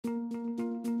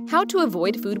How to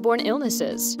avoid foodborne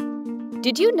illnesses.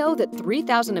 Did you know that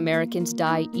 3,000 Americans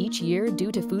die each year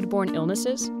due to foodborne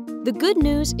illnesses? The good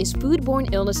news is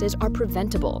foodborne illnesses are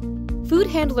preventable. Food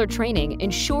handler training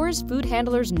ensures food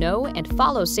handlers know and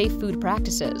follow safe food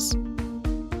practices.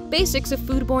 Basics of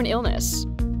foodborne illness.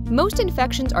 Most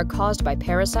infections are caused by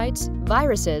parasites,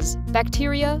 viruses,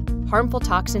 bacteria, harmful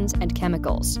toxins, and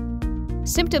chemicals.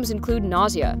 Symptoms include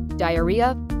nausea,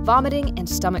 diarrhea, vomiting, and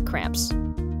stomach cramps.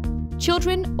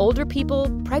 Children, older people,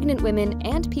 pregnant women,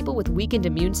 and people with weakened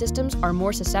immune systems are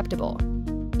more susceptible.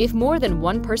 If more than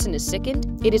one person is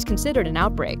sickened, it is considered an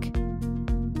outbreak.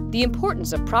 The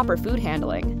importance of proper food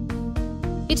handling.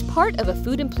 It's part of a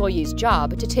food employee's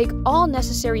job to take all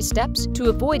necessary steps to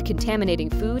avoid contaminating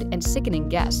food and sickening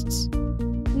guests.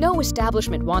 No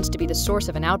establishment wants to be the source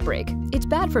of an outbreak. It's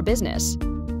bad for business.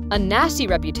 A nasty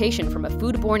reputation from a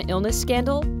foodborne illness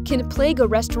scandal can plague a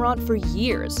restaurant for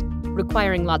years,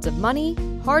 requiring lots of money,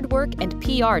 hard work, and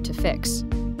PR to fix.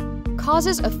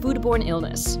 Causes of foodborne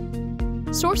illness.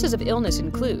 Sources of illness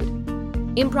include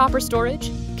improper storage,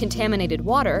 contaminated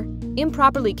water,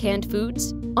 improperly canned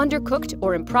foods, undercooked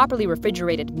or improperly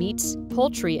refrigerated meats,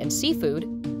 poultry, and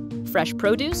seafood, fresh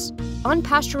produce,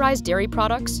 unpasteurized dairy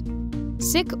products,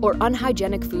 sick or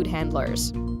unhygienic food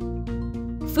handlers.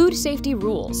 Food safety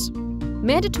rules.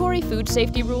 Mandatory food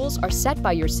safety rules are set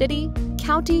by your city,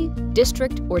 county,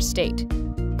 district, or state.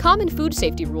 Common food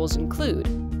safety rules include: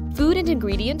 food and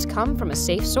ingredients come from a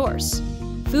safe source.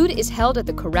 Food is held at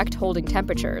the correct holding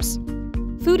temperatures.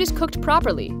 Food is cooked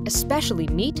properly, especially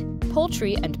meat,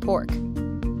 poultry, and pork.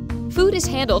 Food is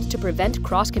handled to prevent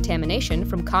cross-contamination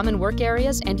from common work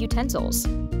areas and utensils.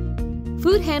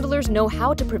 Food handlers know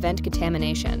how to prevent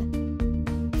contamination.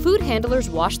 Food handlers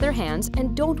wash their hands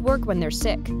and don't work when they're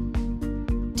sick.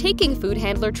 Taking food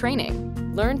handler training.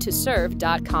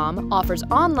 LearnToServe.com offers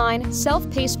online,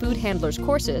 self-paced food handlers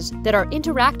courses that are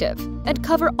interactive and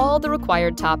cover all the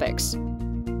required topics.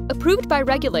 Approved by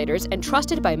regulators and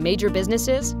trusted by major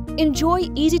businesses, enjoy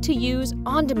easy-to-use,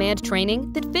 on-demand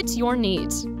training that fits your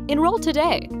needs. Enroll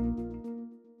today.